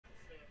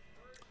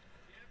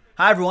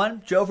Hi,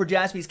 everyone. Joe for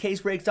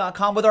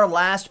JaspysCaseBreaks.com with our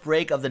last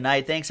break of the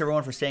night. Thanks,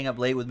 everyone, for staying up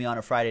late with me on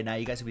a Friday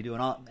night. You guys could be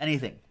doing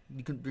anything.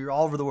 You're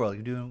all over the world.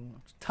 You're doing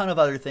a ton of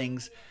other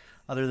things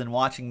other than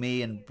watching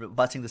me and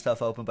busting the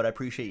stuff open, but I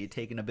appreciate you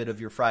taking a bit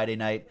of your Friday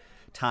night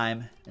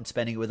time and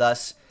spending it with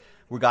us.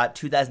 We got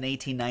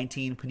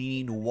 2018-19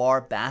 Panini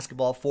NOIR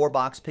Basketball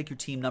 4-box. Pick your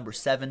team number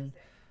 7.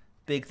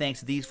 Big thanks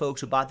to these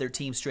folks who bought their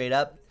team straight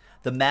up.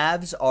 The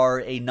Mavs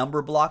are a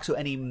number block, so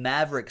any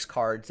Mavericks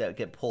cards that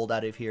get pulled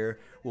out of here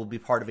will be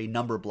part of a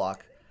number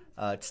block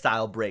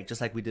style break,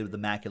 just like we did with the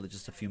Immaculate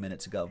just a few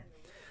minutes ago.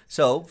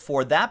 So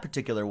for that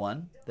particular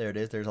one, there it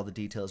is. There's all the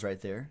details right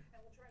there.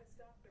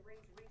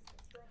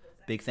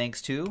 Big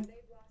thanks to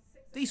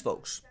these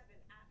folks.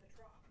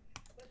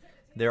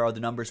 There are the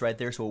numbers right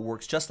there, so it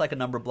works just like a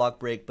number block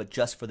break, but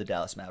just for the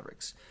Dallas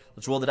Mavericks.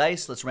 Let's roll the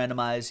dice. Let's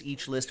randomize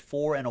each list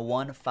 4 and a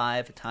 1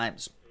 5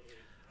 times.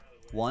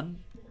 1,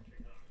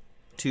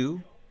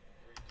 2,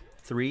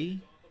 3,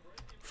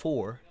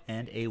 4,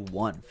 and a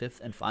 1.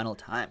 Fifth and final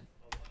time.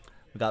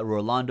 We got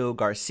Rolando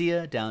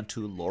Garcia down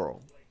to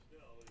Laurel.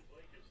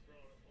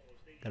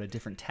 Got a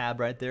different tab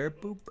right there.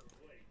 Boop.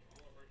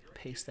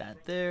 Paste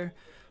that there.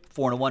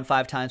 4 and a 1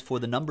 5 times for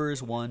the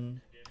numbers.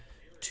 1,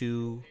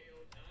 2,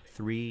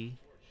 3,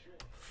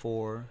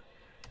 4,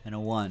 and a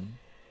 1.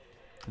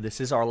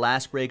 This is our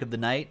last break of the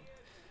night.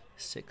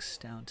 6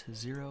 down to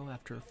 0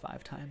 after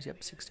 5 times.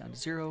 Yep, 6 down to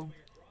 0.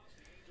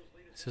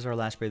 This is our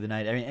last break of the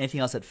night. Anything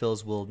else that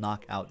fills will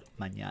knock out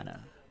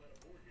mañana.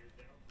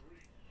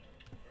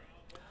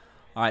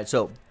 All right,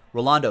 so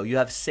Rolando, you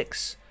have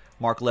 6.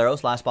 Mark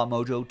Leros, Last Spot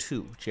Mojo,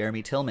 2.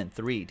 Jeremy Tillman,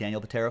 3.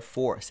 Daniel Patera,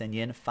 4.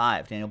 Senyin,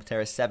 5. Daniel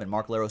Patera, 7.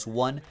 Mark Leros,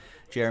 1.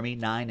 Jeremy,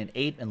 9 and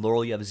 8. And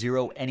Laurel, you have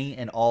 0. Any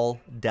and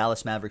all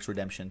Dallas Mavericks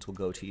redemptions will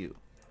go to you.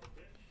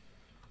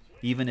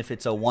 Even if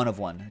it's a 1 of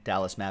 1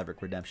 Dallas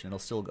Maverick redemption, it'll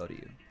still go to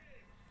you.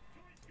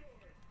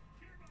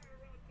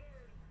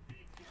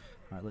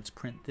 All right, let's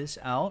print this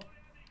out.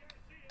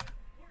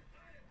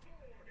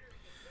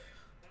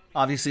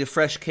 Obviously a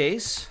fresh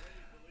case.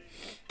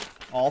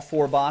 All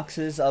 4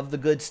 boxes of the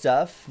good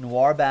stuff.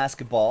 NOIR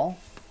Basketball.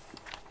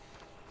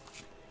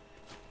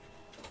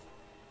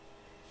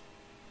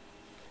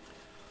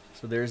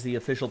 So there's the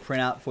official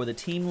printout for the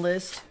team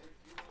list.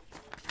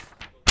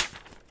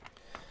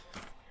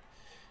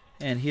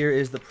 And here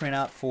is the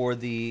printout for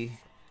the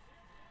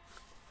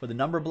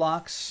number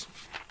blocks.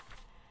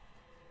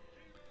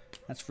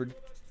 That's for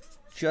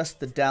just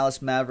the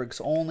Dallas Mavericks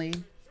only.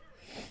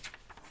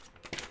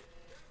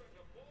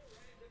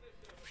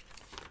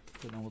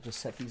 And then we'll just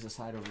set these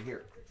aside over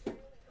here.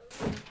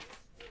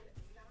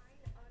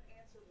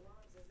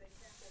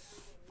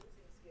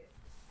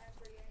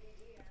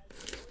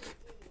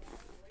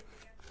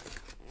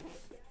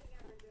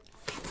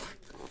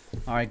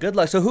 All right, good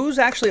luck. So who's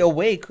actually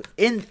awake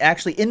in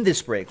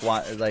this break?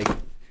 Like,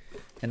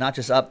 and not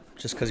just up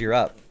just because you're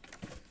up.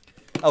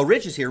 Oh,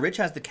 Rich is here. Rich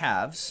has the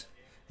Cavs.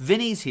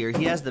 Vinny's here.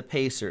 He has the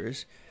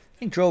Pacers. I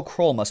think Joe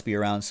Kroll must be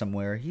around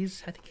somewhere. I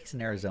think he's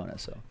in Arizona,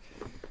 so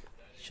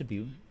should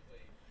be.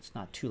 It's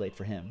not too late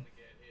for him.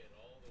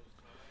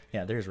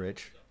 Yeah, there's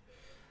Rich.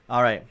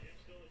 All right.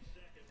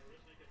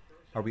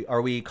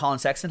 Are we Colin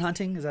Sexton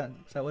hunting? Is that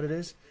what it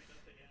is?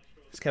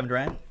 It's Kevin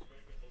Durant.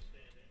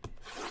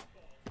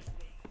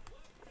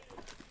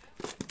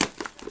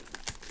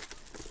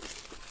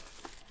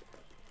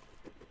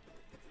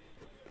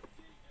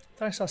 I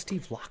thought I saw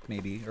Steve Locke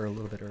maybe, or a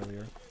little bit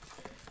earlier.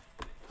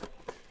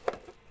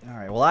 All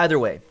right, well, either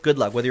way, good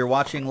luck. Whether you're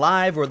watching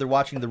live or they're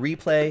watching the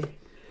replay,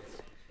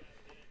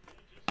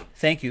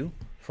 thank you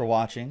for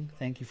watching.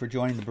 Thank you for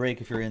joining the break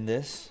if you're in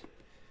this.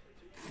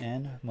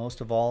 And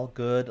most of all,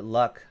 good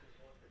luck.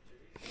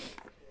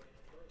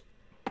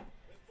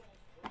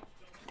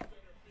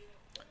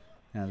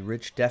 Now,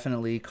 Rich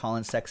definitely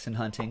Colin Sexton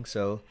hunting,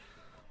 so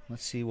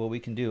let's see what we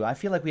can do. I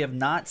feel like we have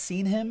not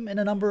seen him in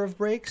a number of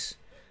breaks.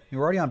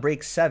 We're already on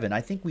break 7. I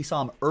think we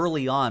saw him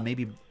early on,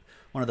 maybe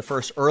one of the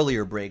first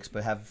earlier breaks,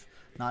 but have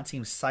not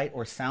seen sight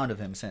or sound of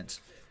him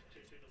since.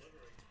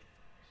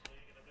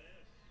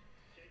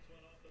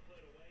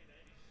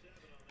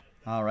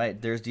 All right,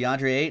 there's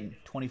DeAndre Ayton,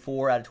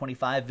 24 out of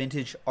 25,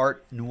 Vintage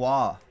Art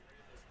Noir.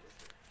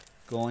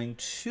 Going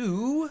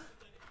to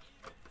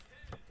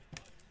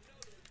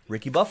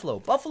Ricky Buffalo.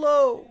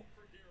 Buffalo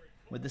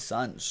with the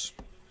Suns.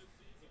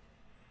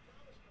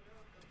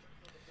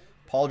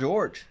 Paul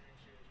George,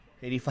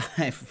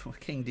 85.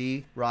 King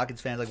D.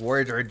 Rockets fans like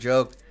Warriors are a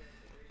joke.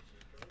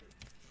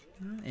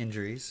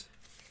 Injuries.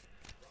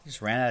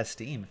 Just ran out of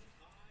steam.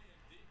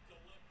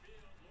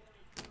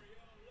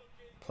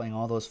 Playing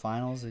all those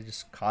finals, they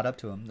just caught up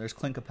to him. There's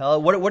Clint Capella.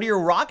 What are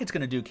your Rockets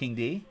going to do, King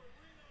D?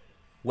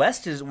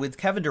 West is with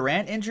Kevin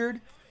Durant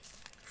injured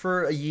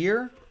for a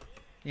year,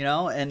 you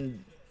know,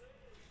 and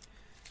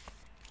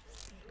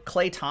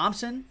Klay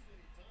Thompson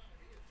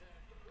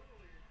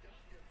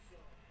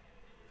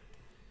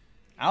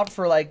out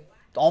for like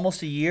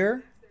almost a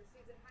year.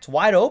 It's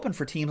wide open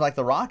for teams like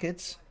the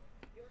Rockets.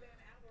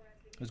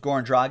 There's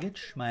Goran Dragic,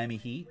 Miami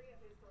Heat.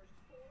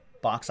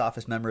 Box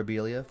office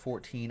memorabilia,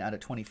 14 out of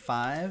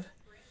 25.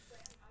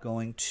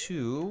 Going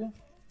to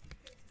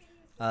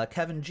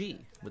Kevin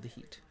G with the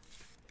Heat.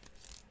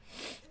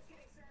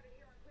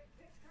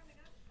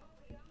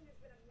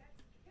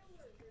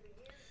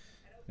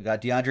 We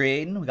got DeAndre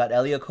Ayton. We got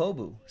Elia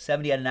Kobu.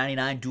 70 out of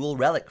 99 dual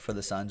relic for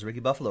the Suns. Ricky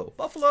Buffalo.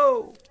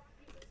 Buffalo!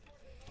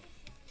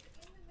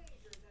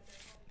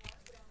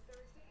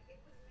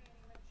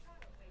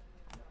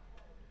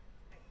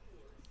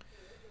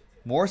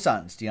 More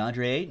Suns.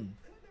 DeAndre Ayton.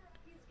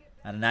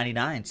 Out of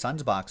 99.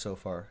 Suns box so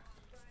far.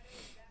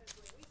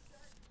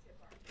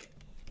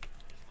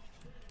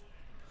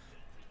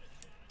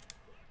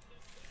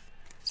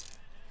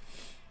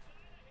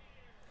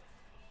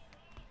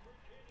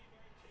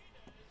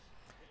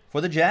 For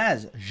the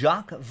Jazz,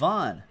 Jacques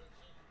Vaughn.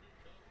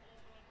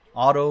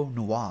 Auto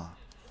Noir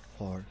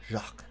for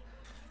Jacques.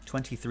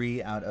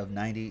 23 out of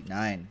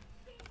 99.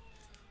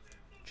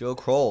 Joe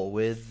Kroll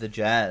with the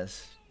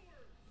Jazz.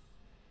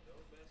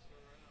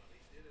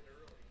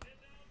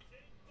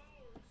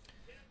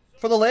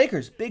 For the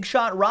Lakers, Big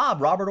Shot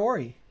Robert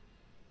Horry.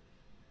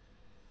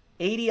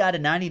 80 out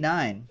of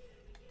 99.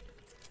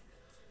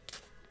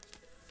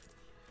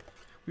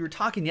 We were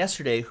talking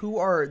yesterday,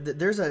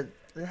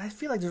 I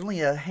feel like there's only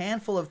a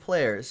handful of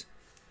players,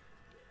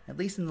 at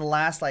least in the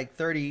last like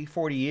 30,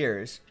 40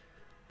 years,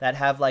 that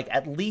have like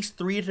at least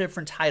 3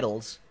 different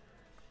titles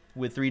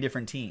with 3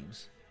 different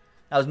teams.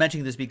 I was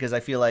mentioning this because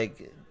I feel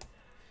like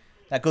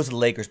that goes to the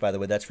Lakers, by the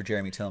way. That's for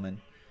Jeremy Tillman.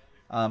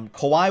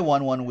 Kawhi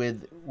won one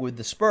with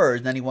the Spurs,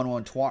 and then he won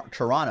one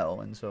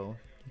Toronto, and so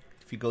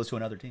if he goes to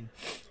another team.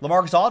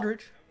 LaMarcus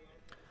Aldridge,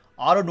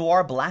 Auto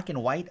Noir Black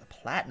and White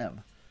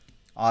Platinum.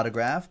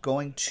 Autograph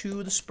going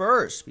to the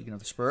Spurs. Speaking of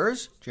the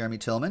Spurs, Jeremy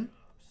Tillman.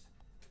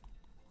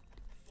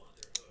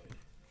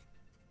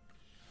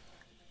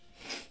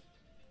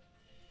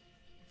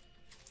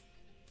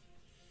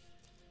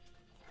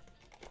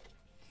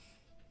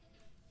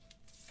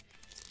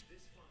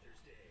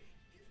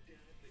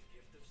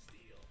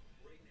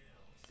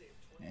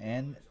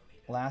 And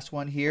last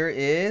one here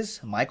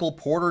is Michael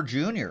Porter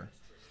Jr.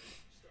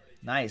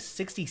 Nice.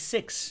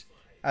 66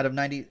 out of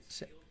 90.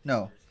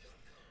 No.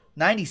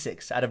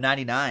 96 out of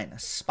 99.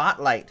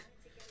 Spotlight.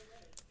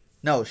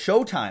 No,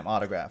 Showtime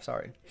autograph.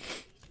 Sorry.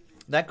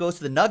 That goes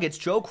to the Nuggets.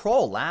 Joe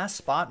Kroll. Last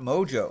spot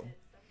mojo.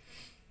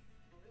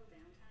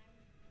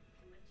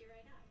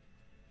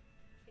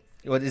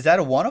 What, is that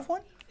a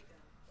 1-of-1?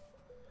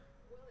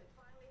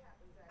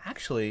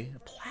 Actually, a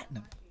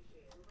platinum.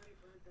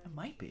 It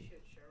might be.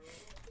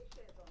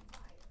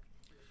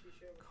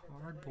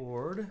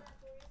 Cardboard.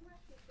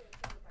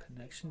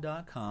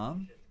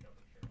 Connection.com.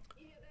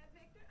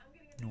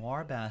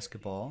 Noir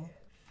Basketball,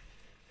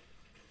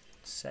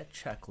 Set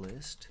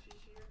Checklist,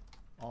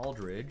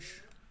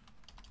 Aldridge,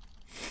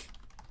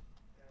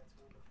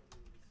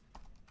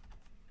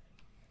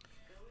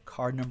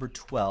 card number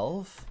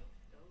 12,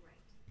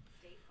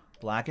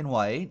 Black and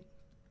White,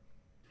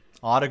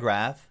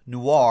 Autograph,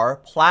 Noir,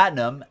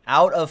 Platinum,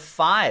 out of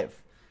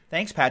 5.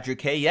 Thanks, Patrick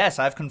K. Yes,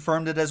 I've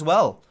confirmed it as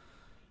well.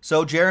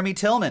 So, Jeremy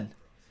Tillman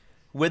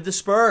with the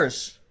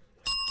Spurs.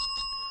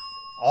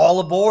 All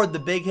aboard the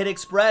Big Hit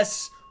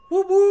Express.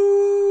 Whoop,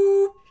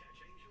 whoop.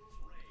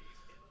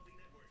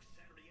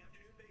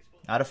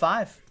 Out of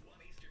 5.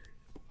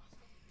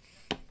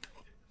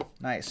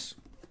 Nice.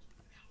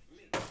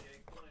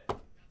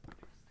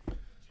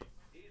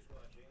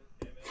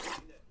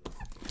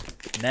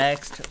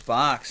 Next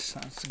box.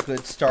 That's a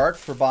good start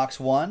for box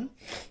 1.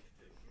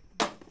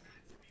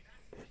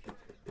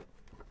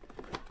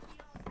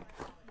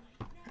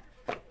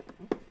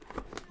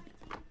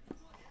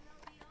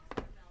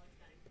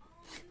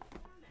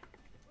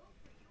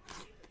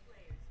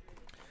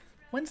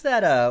 When's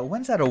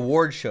that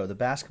award show? The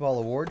basketball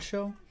award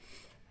show?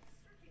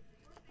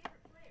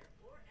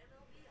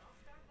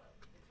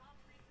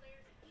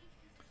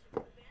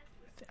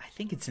 I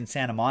think it's in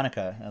Santa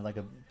Monica, like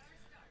a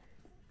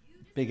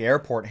big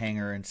airport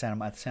hangar in Santa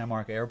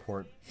Monica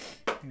Airport.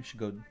 I think we should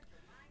go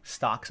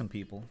stalk some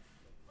people.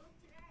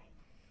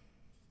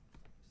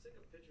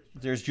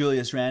 There's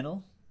Julius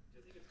Randle,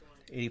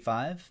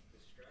 85.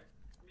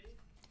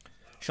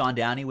 Sean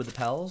Downey with the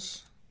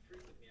Pels.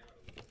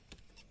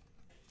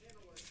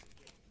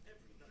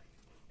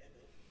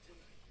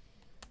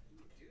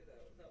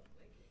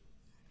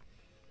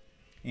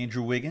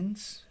 Andrew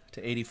Wiggins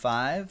to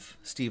 85.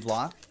 Steve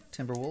Locke,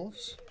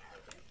 Timberwolves.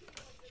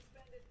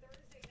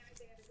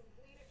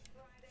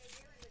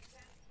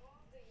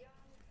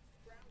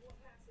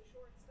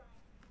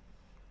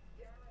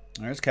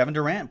 There's Kevin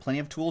Durant. Plenty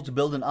of tools to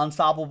build an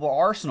unstoppable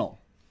arsenal.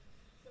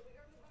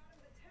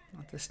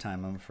 Not this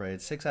time, I'm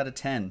afraid. 6 out of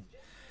 10.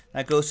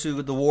 That goes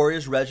to the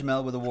Warriors.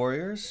 Regimel with the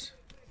Warriors.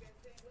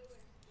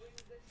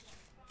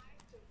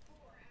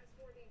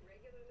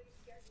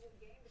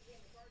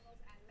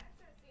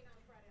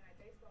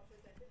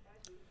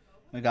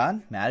 We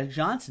got Magic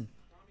Johnson,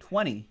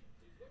 20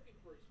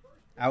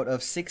 out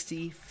of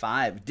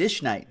 65.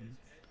 Dish night.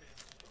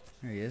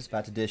 There he is,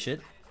 about to dish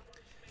it.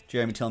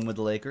 Jeremy Tillman with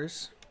the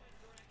Lakers.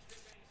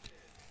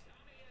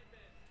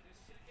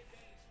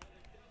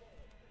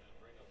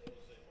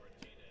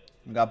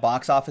 We got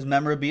box office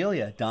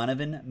memorabilia.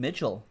 Donovan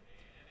Mitchell.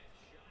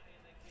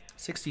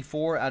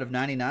 64 out of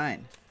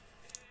 99.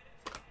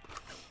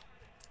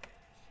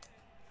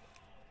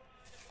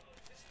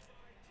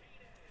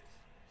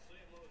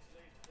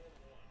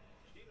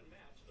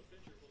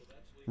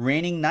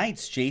 Reigning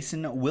Knights,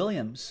 Jason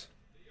Williams.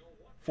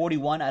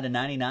 41 out of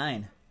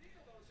 99.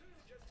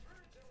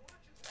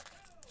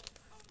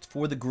 It's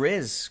for the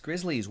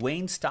Grizzlies.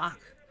 Wayne Stock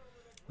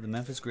for the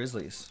Memphis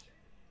Grizzlies.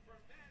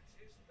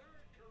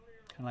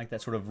 Kind of like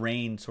that sort of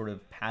rain sort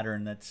of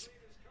pattern that's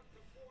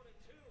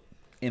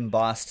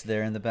embossed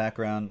there in the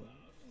background.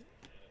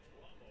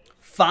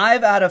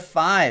 5 out of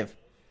 5.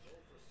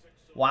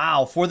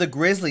 Wow, for the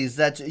Grizzlies,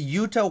 that's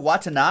Yuta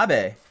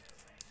Watanabe.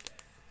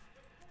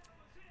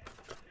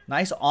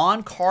 Nice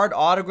on-card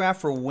autograph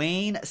for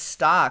Wayne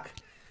Stock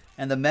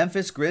and the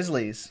Memphis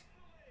Grizzlies.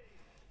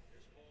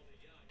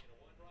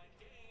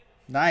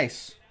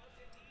 Nice.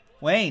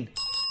 Wayne.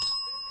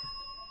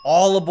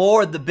 All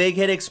aboard the Big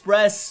Hit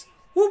Express.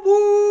 Whoop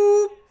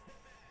whoop.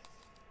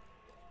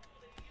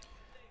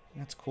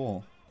 That's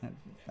cool.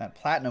 That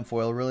platinum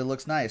foil really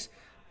looks nice.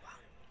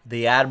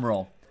 The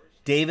Admiral.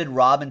 David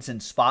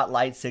Robinson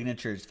Spotlight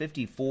Signatures.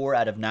 54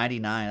 out of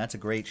 99. That's a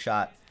great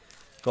shot.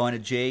 Going to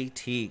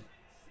JT.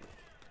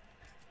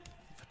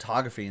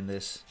 Photography in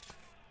this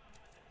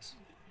is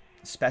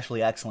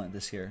especially excellent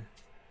this year.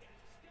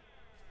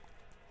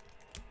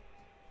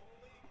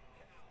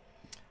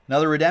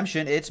 Another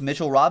redemption. It's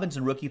Mitchell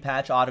Robinson rookie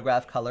patch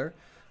autograph color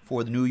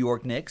for the New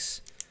York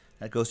Knicks.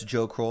 That goes to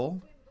Joe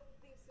Kroll.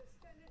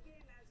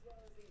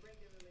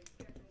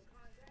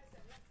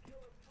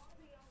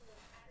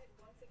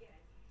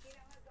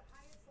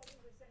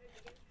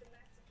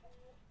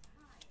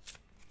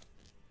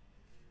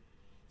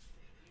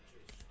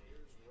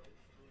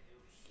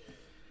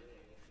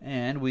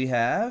 And we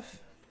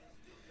have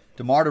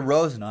DeMar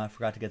DeRozan. Oh, I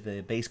forgot to get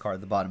the base card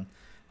at the bottom.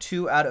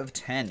 2 out of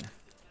 10.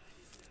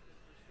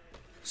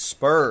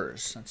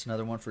 Spurs. That's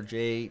another one for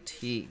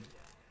JT.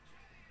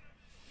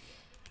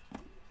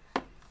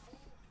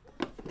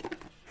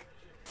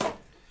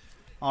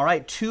 All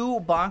right, 2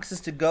 boxes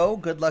to go.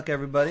 Good luck,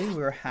 everybody.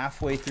 We're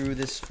halfway through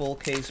this full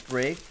case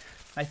break.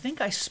 I think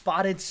I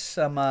spotted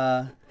some.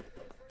 I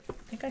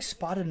think I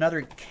spotted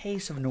another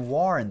case of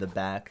Noir in the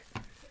back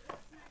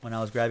when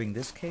I was grabbing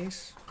this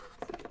case.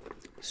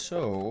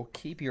 So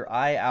keep your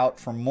eye out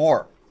for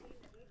more.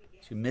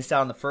 If you missed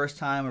out on the first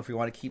time, or if you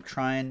want to keep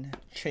trying,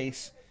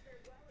 chase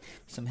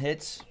some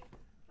hits,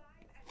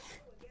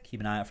 keep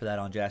an eye out for that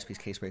on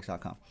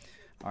jaspyscasebreaks.com.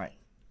 All right,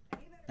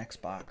 next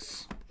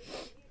box.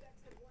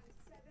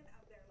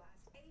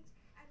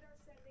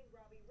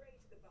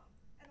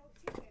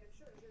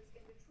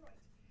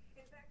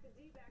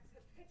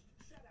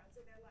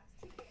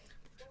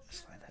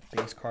 Slide that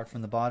base card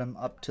from the bottom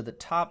up to the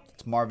top.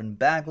 It's Marvin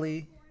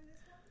Bagley.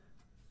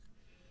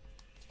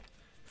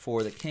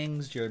 For the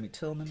Kings, Jeremy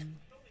Tillman.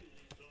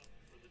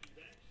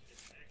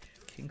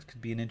 Kings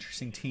could be an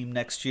interesting team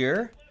next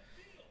year.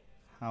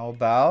 How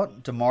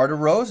about DeMar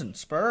DeRozan,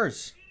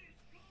 Spurs?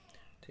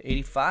 To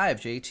 85,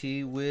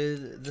 JT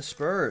with the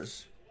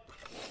Spurs.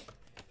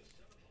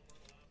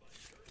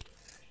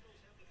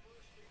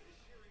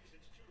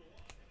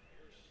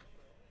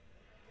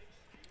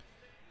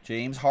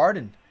 James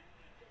Harden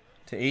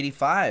to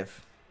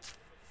 85.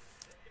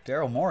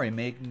 Daryl Morey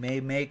may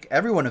make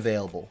everyone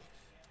available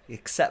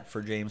except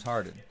for James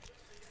Harden.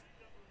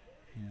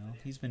 You know,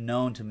 he's been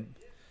known to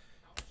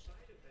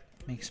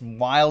make some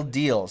wild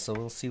deals, so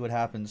we'll see what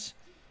happens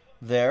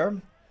there.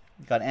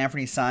 We've got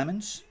Anthony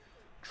Simons,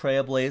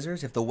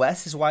 Trailblazers. If the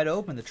West is wide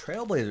open, the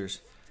Trailblazers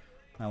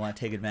might want to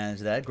take advantage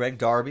of that. Greg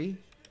Darby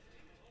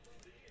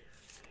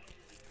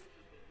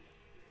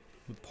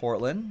with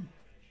Portland.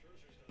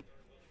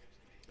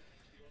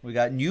 We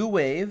got New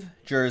Wave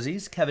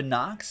jerseys. Kevin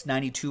Knox,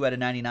 92 out of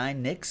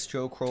 99. Knicks,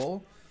 Joe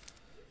Kroll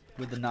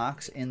with the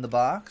Knox in the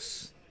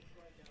box.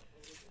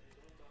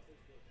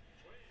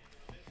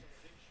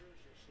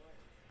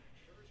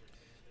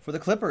 For the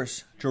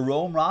Clippers,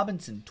 Jerome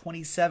Robinson,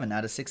 27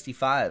 out of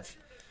 65.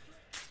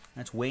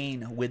 That's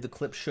Wayne with the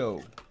Clip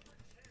Show.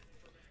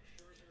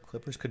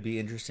 Clippers could be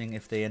interesting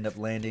if they end up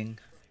landing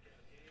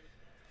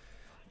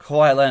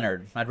Kawhi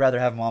Leonard. I'd rather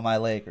have him on my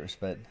Lakers,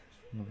 but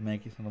it'll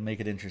make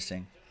it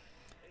interesting.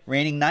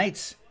 Reigning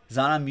Knights,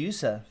 Zana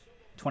Musa,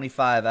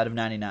 25 out of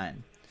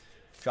 99.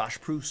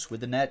 Josh Pruce with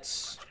the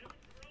Nets.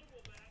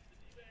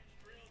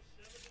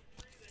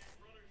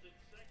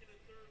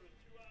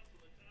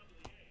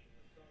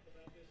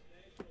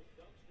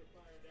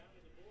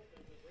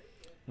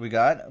 We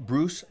got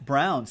Bruce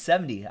Brown,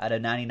 70 out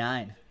of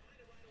 99.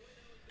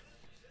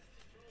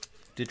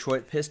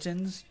 Detroit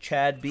Pistons,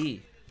 Chad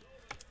B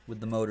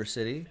with the Motor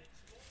City.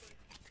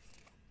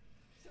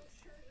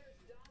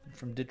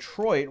 From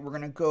Detroit, we're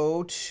going to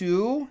go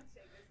to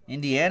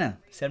Indiana,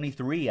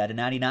 73 out of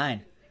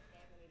 99.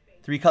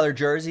 3-color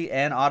jersey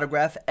and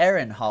autograph,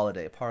 Aaron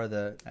Holiday, part of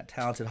that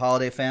talented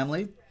Holiday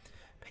family.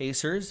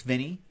 Pacers,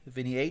 Vinny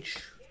H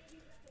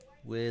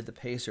with the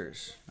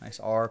Pacers. Nice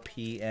R,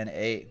 P, and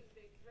A.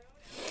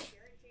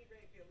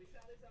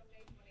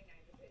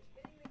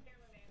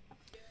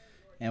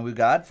 And we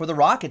got, for the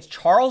Rockets,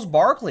 Charles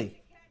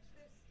Barkley.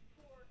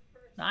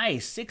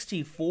 Nice.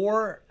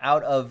 64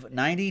 out of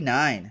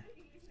 99.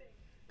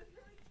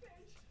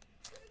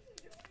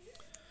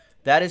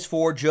 That is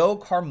for Joe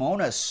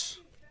Carmonas.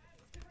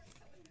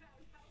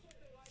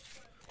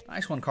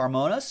 Nice one,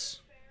 Carmonas.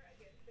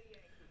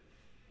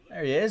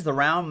 There he is, the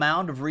round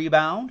mound of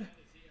rebound.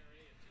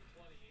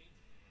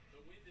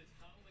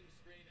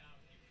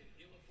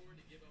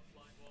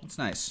 That's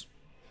nice.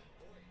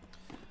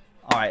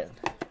 All right.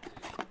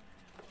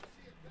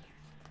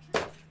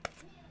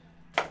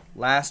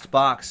 Last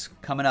box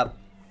coming up.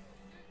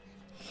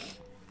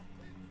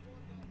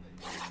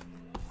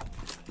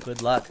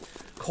 Good luck.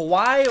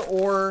 Kawhi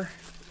or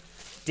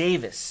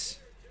Davis?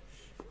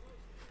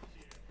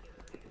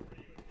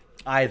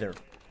 Either.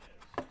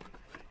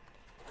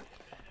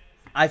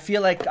 I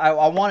feel like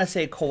I want to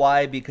say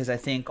Kawhi because I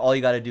think all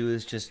you got to do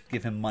is just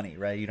give him money,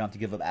 right? You don't have to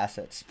give up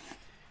assets.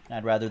 And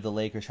I'd rather the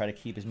Lakers try to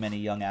keep as many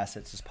young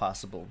assets as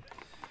possible.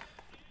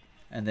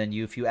 And then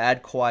if you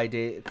add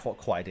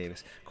Kawhi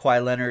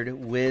Leonard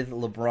with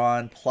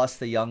LeBron plus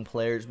the young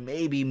players,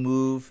 maybe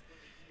move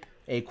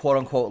a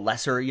quote-unquote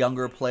lesser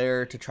younger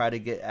player to try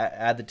to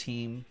add the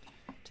team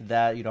to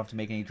that. You don't have to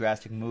make any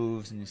drastic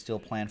moves, and you still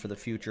plan for the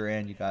future,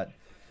 and you got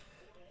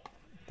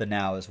the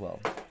now as well.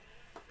 I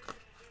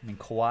mean,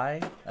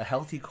 Kawhi, a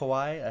healthy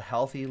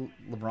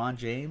LeBron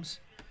James,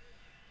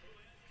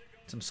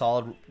 some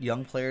solid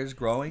young players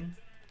growing,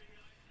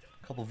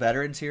 a couple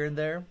veterans here and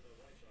there.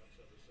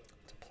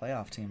 It's a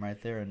playoff team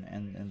right there,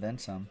 and then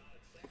some.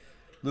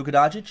 Luka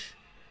Doncic.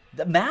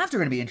 The Mavs are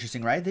going to be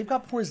interesting, right? They've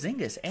got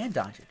Porzingis and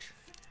Doncic.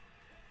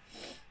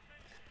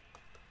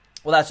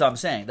 Well, that's what I'm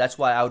saying. That's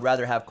why I would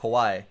rather have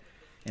Kawhi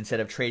instead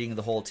of trading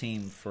the whole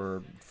team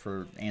for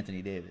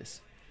Anthony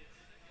Davis.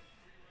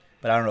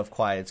 But I don't know if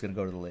Kawhi is going to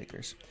go to the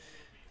Lakers.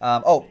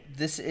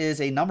 This is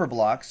a number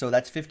block, so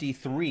that's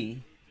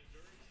 53.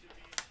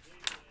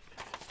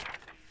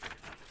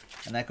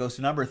 And that goes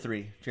to number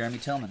 3, Jeremy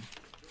Tillman.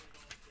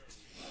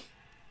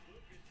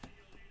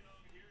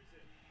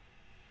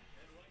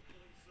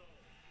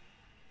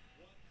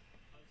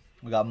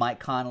 We got Mike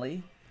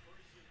Conley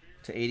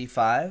to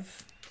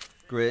 85,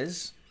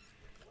 Grizz.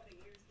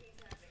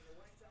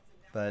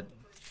 But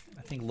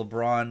I think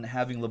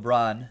having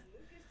LeBron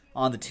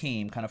on the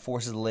team kind of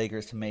forces the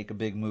Lakers to make a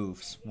big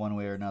moves one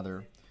way or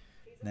another.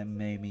 That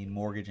may mean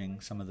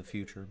mortgaging some of the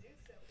future.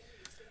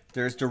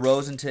 There's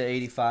DeRozan to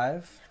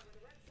 85.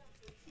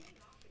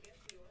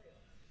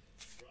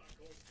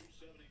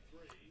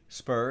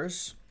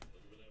 Spurs.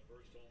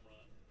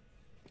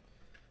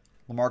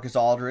 LaMarcus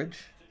Aldridge.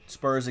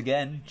 Spurs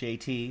again,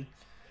 JT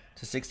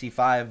to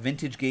 65.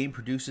 Vintage game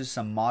produces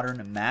some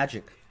modern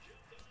magic.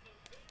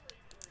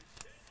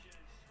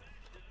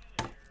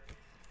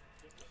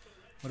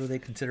 What do they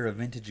consider a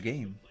vintage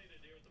game?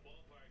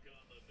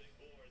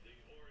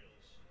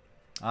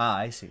 Ah,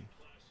 I see.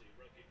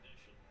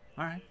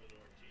 All right.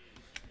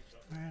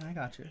 All right, I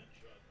got you.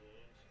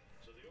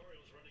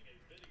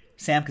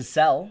 Sam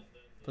Cassell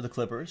for the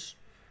Clippers.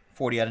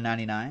 40 out of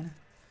 99.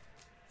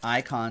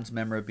 Icons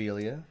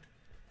memorabilia.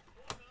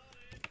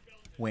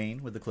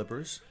 Wayne with the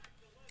Clippers.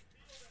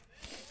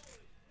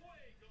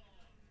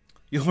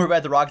 You'll worry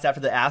about the Rockets after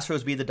the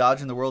Astros beat the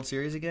Dodgers in the World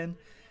Series again?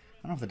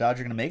 I don't know if the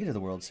Dodgers are going to make it to the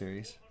World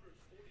Series.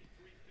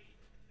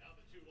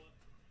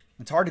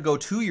 It's hard to go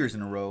 2 years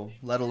in a row,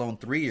 let alone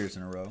 3 years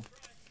in a row.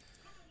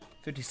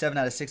 57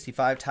 out of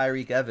 65,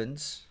 Tyreek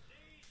Evans.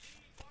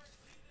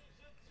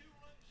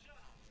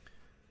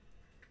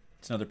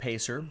 It's another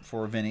Pacer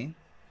for Vinny.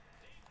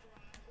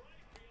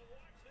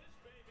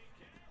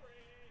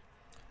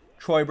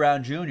 Troy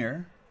Brown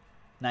Jr.,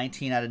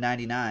 19 out of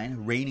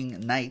 99,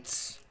 Reigning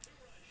Knights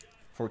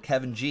for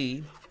Kevin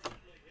G.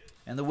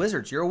 And the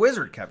Wizards. You're a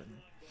wizard, Kevin.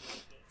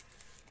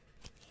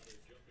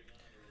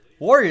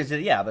 Warriors,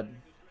 yeah, but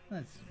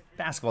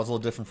basketball's a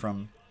little different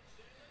from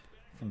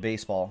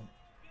baseball.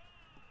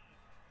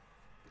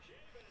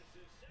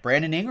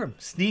 Brandon Ingram,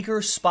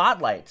 sneaker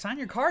spotlight. Sign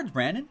your cards,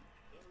 Brandon.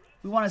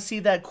 We want to see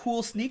that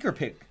cool sneaker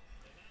pick.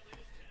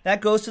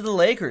 That goes to the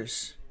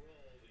Lakers.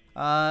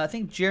 I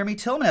think Jeremy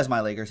Tillman has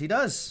my Lakers. He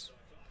does.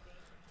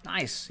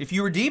 Nice. If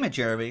you redeem it,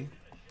 Jeremy,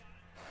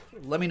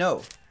 let me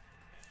know.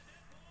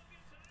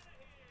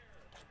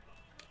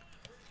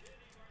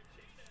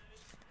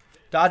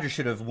 Dodgers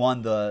should have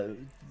won the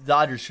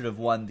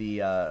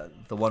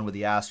one with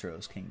the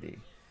Astros, King D.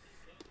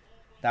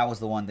 That was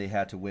the one they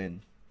had to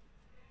win.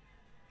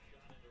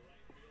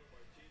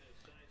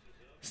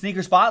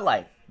 Sneaker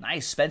spotlight.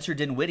 Nice. Spencer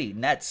Dinwiddie,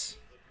 Nets.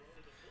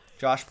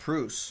 Josh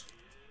Pruce.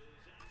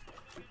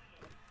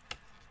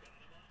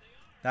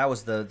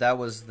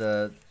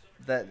 The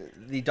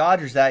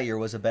Dodgers that year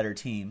was a better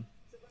team,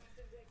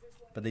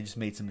 but they just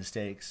made some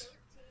mistakes.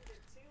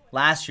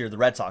 Last year, the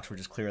Red Sox were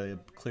just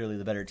clearly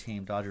the better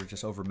team. Dodgers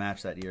just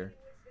overmatched that year.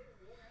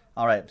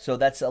 All right, so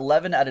that's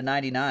 11 out of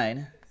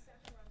 99.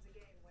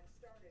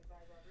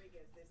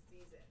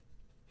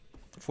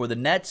 For the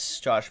Nets,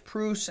 Josh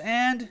Pruce,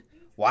 and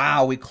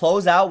wow, we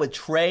close out with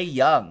Trae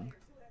Young.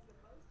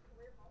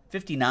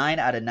 59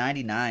 out of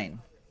 99.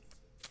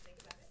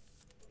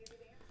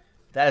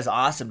 That is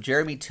awesome.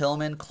 Jeremy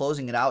Tillman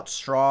closing it out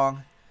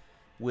strong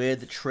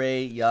with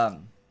Trae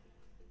Young.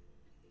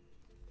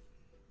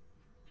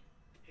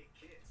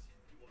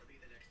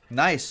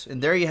 Nice.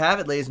 And there you have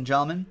it, ladies and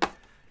gentlemen.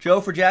 Joe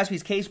for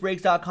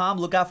JaspysCaseBreaks.com.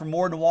 Look out for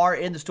more Noir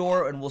in the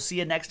store, and we'll see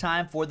you next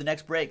time for the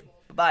next break.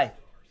 Bye-bye.